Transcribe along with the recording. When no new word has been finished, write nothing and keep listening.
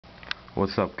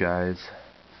What's up, guys?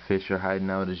 Fish are hiding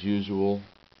out as usual,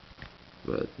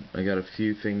 but I got a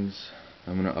few things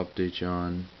I'm gonna update you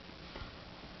on.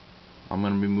 I'm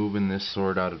gonna be moving this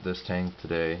sword out of this tank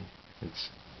today. It's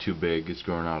too big, it's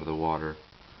growing out of the water.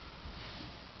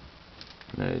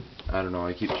 And I don't know,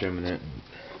 I keep trimming it.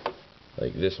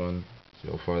 Like this one,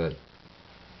 so far that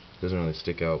doesn't really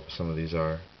stick out, but some of these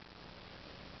are.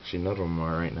 Actually, none of them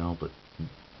are right now, but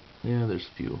yeah, there's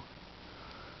a few.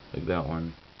 Like that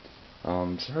one.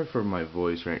 Sorry for my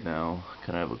voice right now,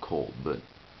 kind of have a cold, but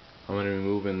I'm going to be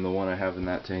moving the one I have in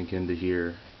that tank into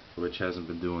here, which hasn't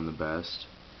been doing the best.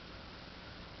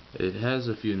 It has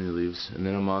a few new leaves, and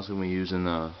then I'm also going to be using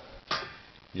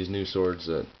these new swords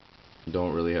that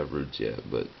don't really have roots yet,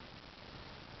 but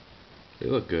they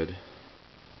look good.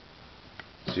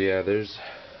 So yeah, there's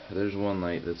one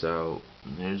light that's out,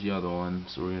 and there's the other one,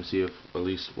 so we're going to see if at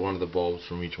least one of the bulbs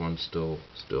from each one still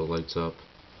lights up.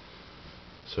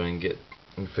 So I can get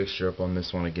a fixture up on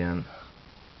this one again.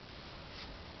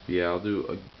 Yeah, I'll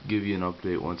give you an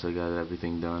update once I got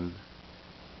everything done.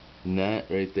 And that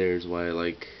right there is why I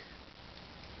like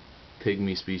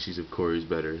pygmy species of cories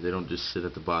better. They don't just sit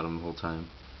at the bottom the whole time.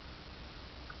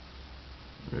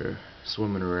 They're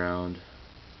swimming around.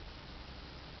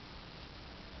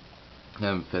 I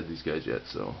haven't fed these guys yet,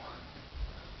 so.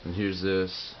 And here's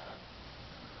this.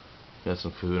 Got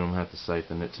some food. I'm gonna have to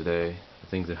siphon it today. I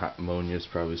think the ammonia is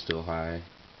probably still high.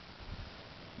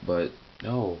 But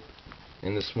no.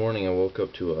 And this morning I woke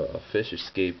up to a fish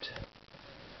escaped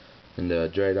and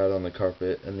dried out on the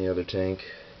carpet in the other tank.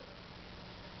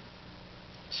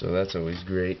 So that's always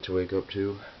great to wake up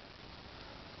to.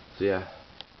 So yeah,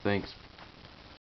 thanks.